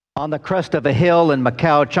On the crest of a hill in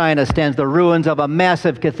Macau, China, stands the ruins of a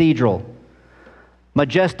massive cathedral.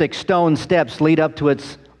 Majestic stone steps lead up to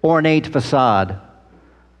its ornate facade.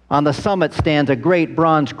 On the summit stands a great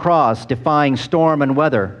bronze cross defying storm and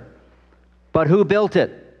weather. But who built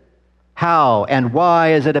it? How and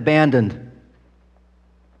why is it abandoned?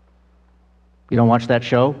 You don't watch that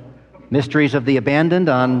show? Mysteries of the Abandoned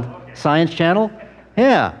on Science Channel?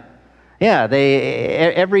 Yeah.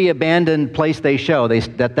 Every abandoned place they show,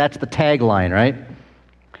 that's the tagline, right?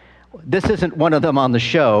 This isn't one of them on the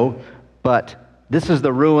show, but this is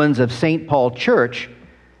the ruins of St. Paul Church,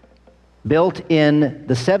 built in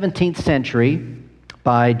the 17th century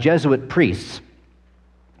by Jesuit priests.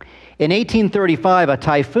 In 1835, a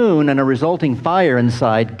typhoon and a resulting fire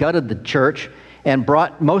inside gutted the church and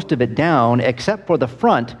brought most of it down, except for the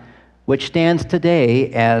front, which stands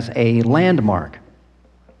today as a landmark.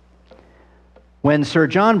 When Sir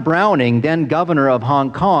John Browning, then governor of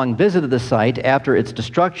Hong Kong, visited the site after its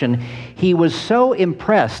destruction, he was so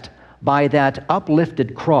impressed by that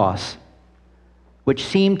uplifted cross, which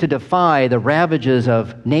seemed to defy the ravages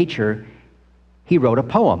of nature, he wrote a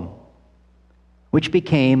poem, which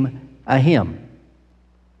became a hymn.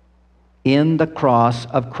 In the cross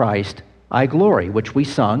of Christ I glory, which we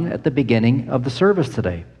sung at the beginning of the service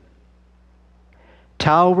today.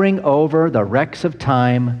 Towering over the wrecks of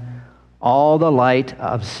time, all the light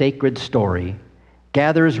of sacred story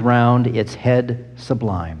gathers round its head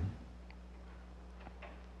sublime.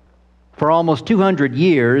 For almost 200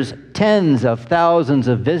 years, tens of thousands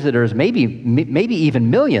of visitors, maybe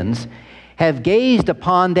even millions, have gazed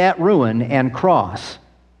upon that ruin and cross.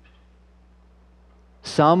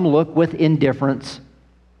 Some look with indifference,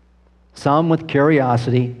 some with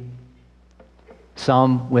curiosity,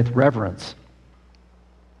 some with reverence.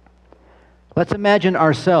 Let's imagine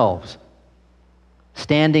ourselves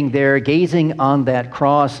standing there, gazing on that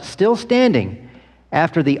cross, still standing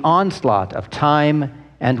after the onslaught of time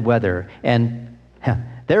and weather. And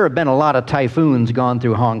there have been a lot of typhoons gone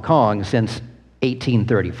through Hong Kong since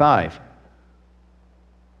 1835.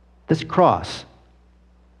 This cross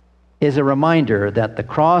is a reminder that the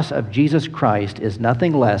cross of Jesus Christ is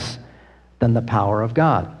nothing less than the power of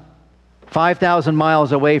God. 5,000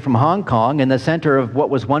 miles away from Hong Kong, in the center of what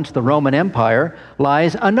was once the Roman Empire,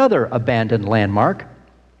 lies another abandoned landmark,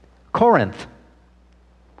 Corinth.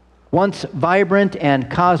 Once vibrant and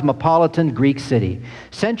cosmopolitan Greek city,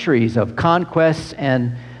 centuries of conquests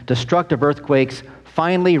and destructive earthquakes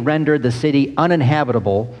finally rendered the city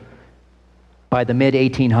uninhabitable by the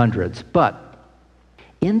mid-1800s. But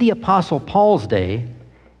in the Apostle Paul's day,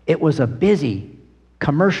 it was a busy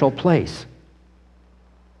commercial place.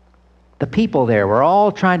 The people there were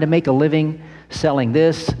all trying to make a living, selling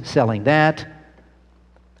this, selling that,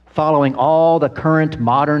 following all the current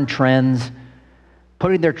modern trends,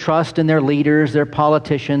 putting their trust in their leaders, their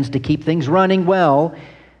politicians, to keep things running well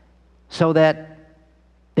so that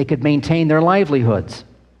they could maintain their livelihoods.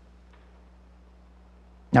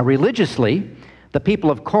 Now, religiously, the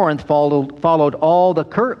people of Corinth followed all the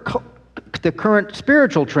current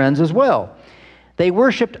spiritual trends as well. They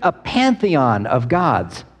worshiped a pantheon of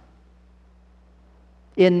gods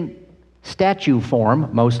in statue form,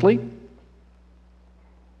 mostly.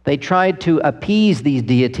 They tried to appease these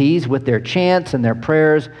deities with their chants and their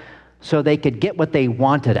prayers so they could get what they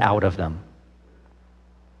wanted out of them.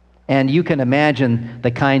 And you can imagine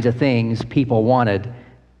the kinds of things people wanted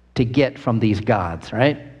to get from these gods,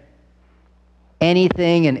 right?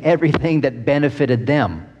 Anything and everything that benefited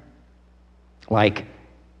them, like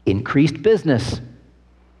increased business,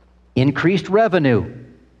 increased revenue,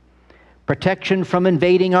 protection from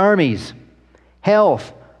invading armies,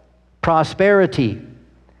 health, prosperity,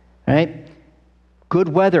 right? Good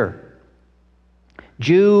weather.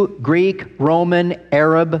 Jew, Greek, Roman,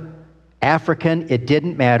 Arab, African, it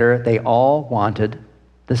didn't matter. They all wanted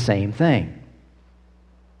the same thing.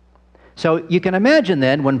 So you can imagine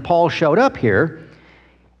then when Paul showed up here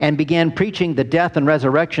and began preaching the death and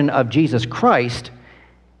resurrection of Jesus Christ,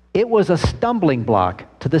 it was a stumbling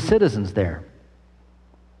block to the citizens there.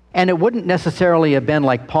 And it wouldn't necessarily have been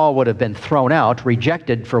like Paul would have been thrown out,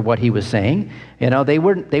 rejected for what he was saying. You know, they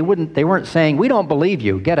weren't saying, "We don't believe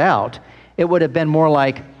you, get out." It would have been more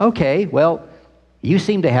like, "Okay, well, you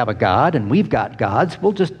seem to have a God and we've got gods.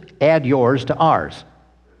 We'll just add yours to ours.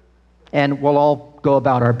 And we'll all go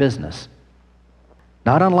about our business."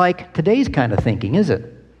 Not unlike today's kind of thinking, is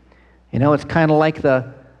it? You know, it's kind of like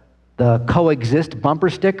the coexist bumper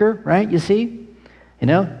sticker, right? You see? You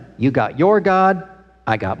know, you got your God,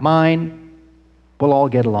 I got mine, we'll all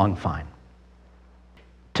get along fine.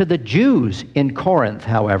 To the Jews in Corinth,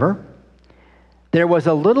 however, there was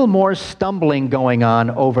a little more stumbling going on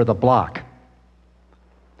over the block.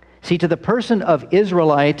 See, to the person of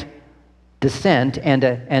Israelite descent and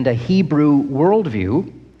a Hebrew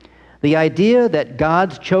worldview, the idea that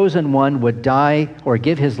God's chosen one would die or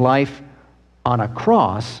give his life on a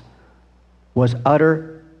cross was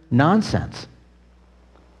utter nonsense.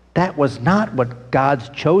 That was not what God's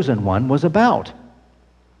chosen one was about.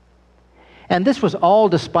 And this was all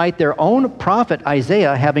despite their own prophet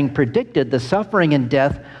Isaiah having predicted the suffering and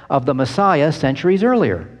death of the Messiah centuries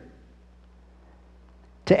earlier.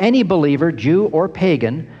 To any believer, Jew or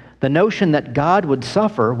pagan, the notion that God would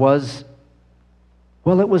suffer was,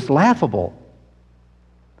 well, it was laughable.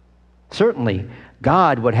 Certainly,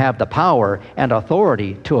 God would have the power and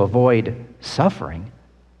authority to avoid suffering.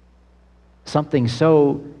 Something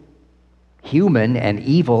so human and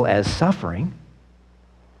evil as suffering.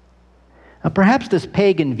 Now, perhaps this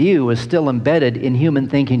pagan view is still embedded in human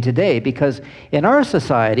thinking today because in our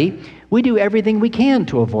society, we do everything we can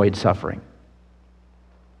to avoid suffering.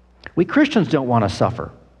 We Christians don't want to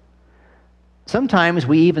suffer. Sometimes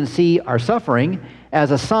we even see our suffering as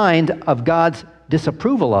a sign of God's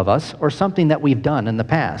disapproval of us or something that we've done in the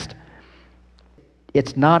past.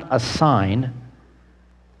 It's not a sign,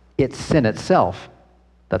 it's sin itself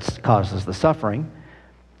that causes the suffering.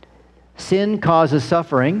 Sin causes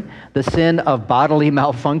suffering, the sin of bodily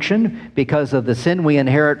malfunction because of the sin we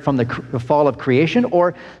inherit from the fall of creation,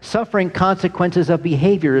 or suffering consequences of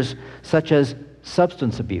behaviors such as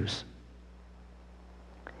substance abuse.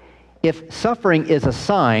 If suffering is a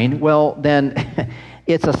sign, well, then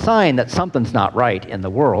it's a sign that something's not right in the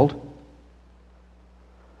world.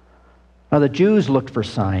 Now, the Jews looked for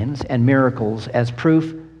signs and miracles as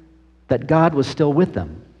proof that God was still with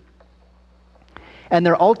them. And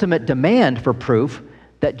their ultimate demand for proof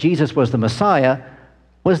that Jesus was the Messiah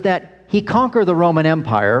was that he conquer the Roman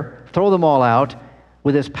Empire, throw them all out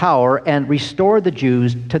with his power, and restore the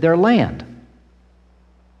Jews to their land.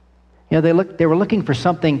 You know, they were looking for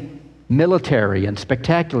something military and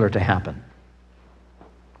spectacular to happen.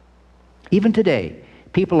 Even today,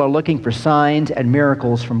 people are looking for signs and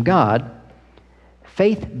miracles from God,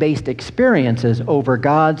 faith-based experiences over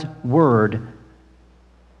God's Word.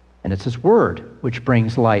 And it's His Word which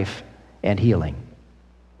brings life and healing.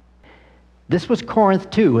 This was Corinth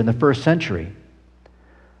too in the first century.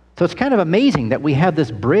 So it's kind of amazing that we have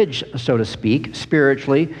this bridge, so to speak,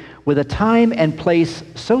 spiritually, with a time and place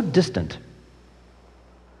so distant.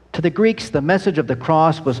 To the Greeks, the message of the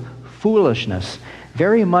cross was foolishness,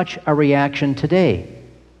 very much a reaction today.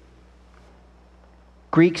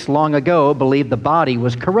 Greeks long ago believed the body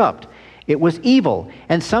was corrupt. It was evil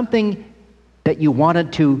and something that you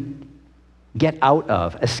wanted to get out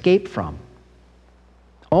of, escape from.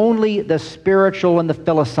 Only the spiritual and the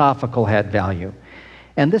philosophical had value.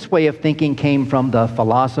 And this way of thinking came from the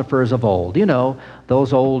philosophers of old. You know,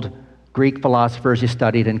 those old Greek philosophers you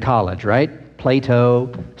studied in college, right?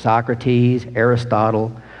 Plato, Socrates,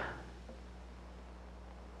 Aristotle.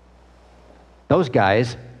 Those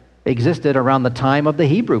guys existed around the time of the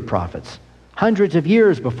Hebrew prophets, hundreds of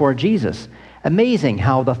years before Jesus. Amazing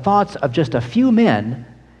how the thoughts of just a few men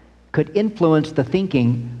could influence the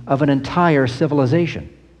thinking of an entire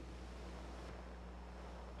civilization.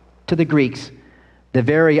 To the Greeks, the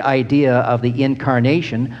very idea of the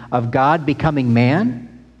incarnation, of God becoming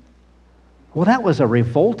man, well, that was a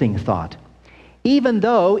revolting thought. Even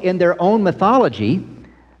though in their own mythology,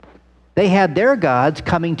 they had their gods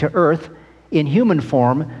coming to earth in human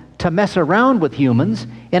form to mess around with humans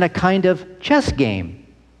in a kind of chess game.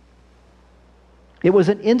 It was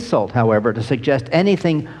an insult, however, to suggest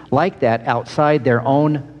anything like that outside their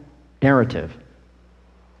own narrative.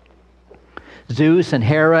 Zeus and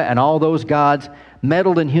Hera and all those gods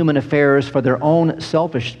meddled in human affairs for their own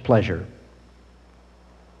selfish pleasure.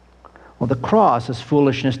 Well, the cross is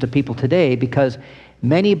foolishness to people today because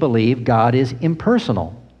many believe God is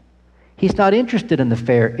impersonal. He's not interested in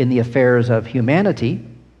the affairs of humanity.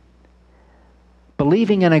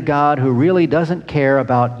 Believing in a God who really doesn't care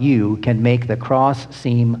about you can make the cross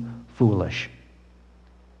seem foolish,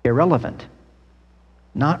 irrelevant,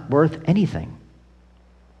 not worth anything.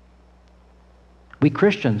 We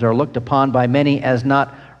Christians are looked upon by many as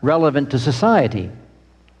not relevant to society.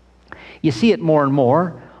 You see it more and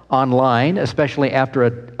more online, especially after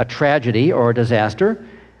a tragedy or a disaster.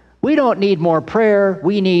 We don't need more prayer,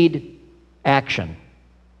 we need action.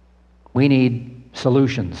 We need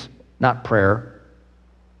solutions, not prayer.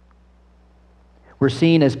 We're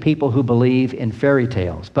seen as people who believe in fairy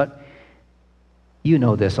tales, but you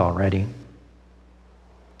know this already.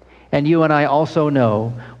 And you and I also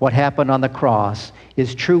know what happened on the cross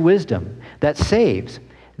is true wisdom that saves.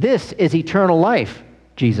 This is eternal life,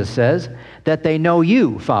 Jesus says, that they know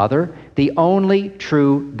you, Father, the only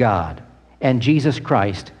true God, and Jesus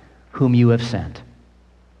Christ, whom you have sent.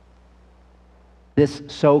 This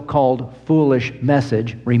so-called foolish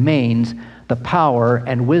message remains the power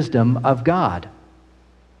and wisdom of God.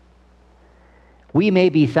 We may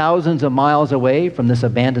be thousands of miles away from this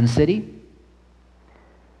abandoned city,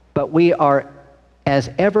 but we are as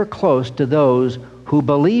ever close to those who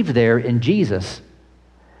believe there in Jesus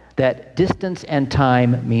that distance and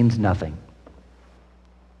time means nothing.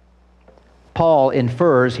 Paul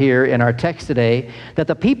infers here in our text today that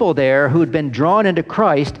the people there who'd been drawn into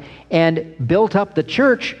Christ and built up the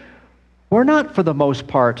church were not, for the most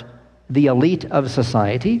part, the elite of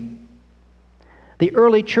society. The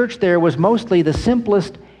early church there was mostly the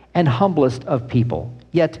simplest and humblest of people,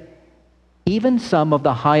 yet even some of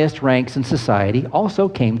the highest ranks in society also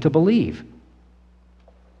came to believe.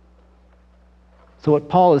 So what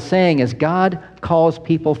Paul is saying is God calls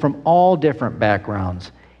people from all different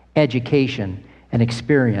backgrounds, education, and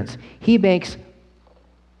experience. He makes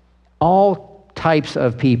all types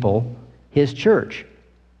of people his church.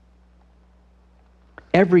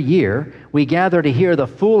 Every year, we gather to hear the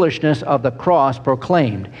foolishness of the cross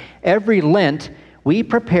proclaimed. Every Lent, we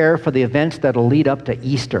prepare for the events that will lead up to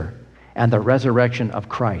Easter and the resurrection of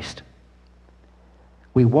Christ.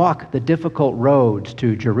 We walk the difficult roads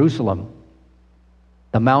to Jerusalem,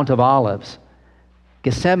 the Mount of Olives,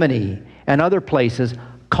 Gethsemane, and other places,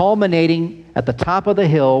 culminating at the top of the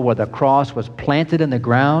hill where the cross was planted in the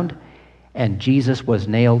ground and Jesus was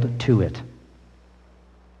nailed to it.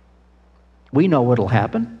 We know what'll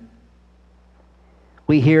happen.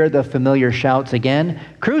 We hear the familiar shouts again,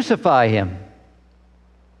 "Crucify him!"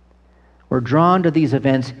 We're drawn to these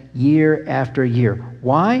events year after year.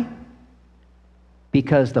 Why?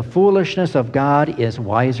 Because the foolishness of God is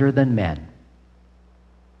wiser than men.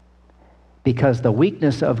 Because the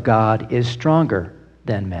weakness of God is stronger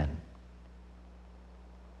than men.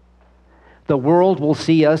 The world will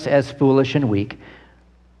see us as foolish and weak,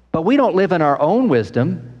 but we don't live in our own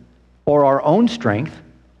wisdom or our own strength.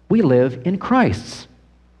 We live in Christ's.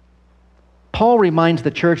 Paul reminds the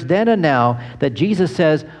church then and now that Jesus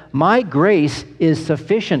says, "My grace is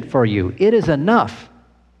sufficient for you. It is enough.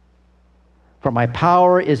 For my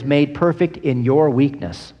power is made perfect in your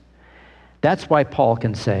weakness." That's why Paul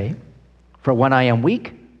can say, "For when I am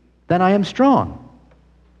weak, then I am strong."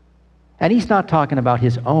 And he's not talking about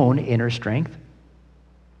his own inner strength.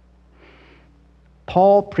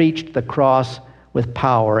 Paul preached the cross with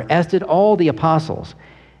power, as did all the apostles.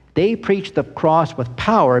 They preached the cross with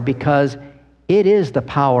power because it is the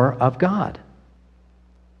power of God.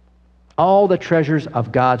 All the treasures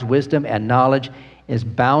of God's wisdom and knowledge is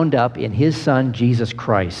bound up in his Son, Jesus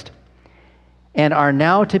Christ, and are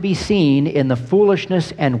now to be seen in the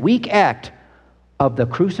foolishness and weak act of the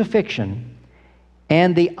crucifixion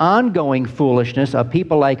and the ongoing foolishness of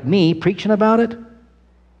people like me preaching about it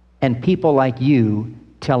and people like you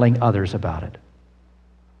telling others about it.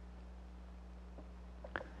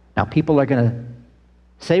 Now, people are going to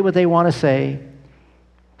say what they want to say,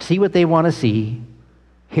 see what they want to see,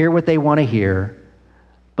 hear what they want to hear,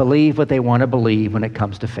 believe what they want to believe when it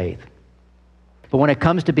comes to faith. But when it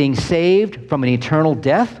comes to being saved from an eternal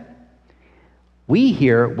death, we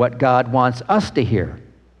hear what God wants us to hear,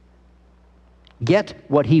 get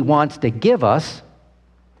what he wants to give us,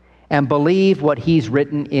 and believe what he's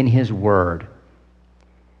written in his word.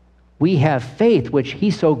 We have faith which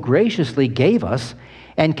he so graciously gave us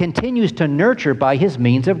and continues to nurture by his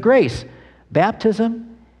means of grace,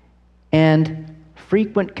 baptism and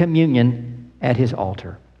frequent communion at his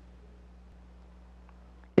altar.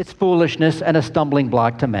 It's foolishness and a stumbling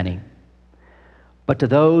block to many. But to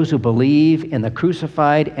those who believe in the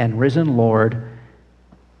crucified and risen Lord,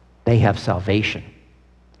 they have salvation.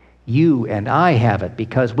 You and I have it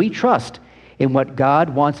because we trust in what God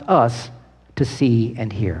wants us to see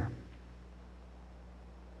and hear.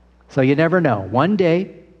 So you never know. One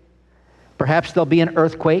day, perhaps there'll be an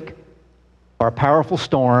earthquake or a powerful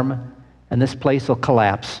storm, and this place will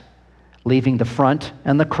collapse, leaving the front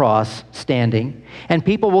and the cross standing, and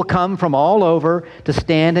people will come from all over to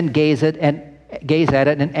stand and gaze at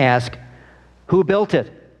it and ask, who built it?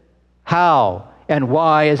 How and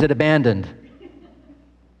why is it abandoned?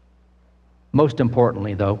 Most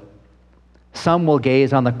importantly, though, some will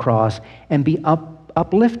gaze on the cross and be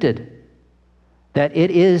uplifted that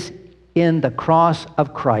it is in the cross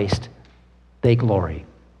of Christ they glory.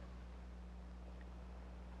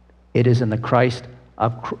 It is in the cross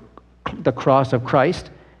of Christ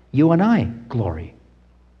you and I glory.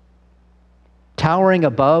 Towering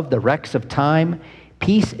above the wrecks of time,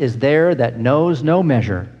 Peace is there that knows no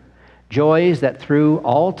measure, joys that through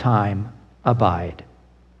all time abide.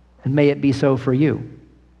 And may it be so for you.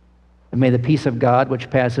 And may the peace of God, which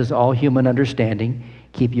passes all human understanding,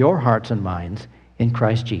 keep your hearts and minds in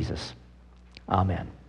Christ Jesus. Amen.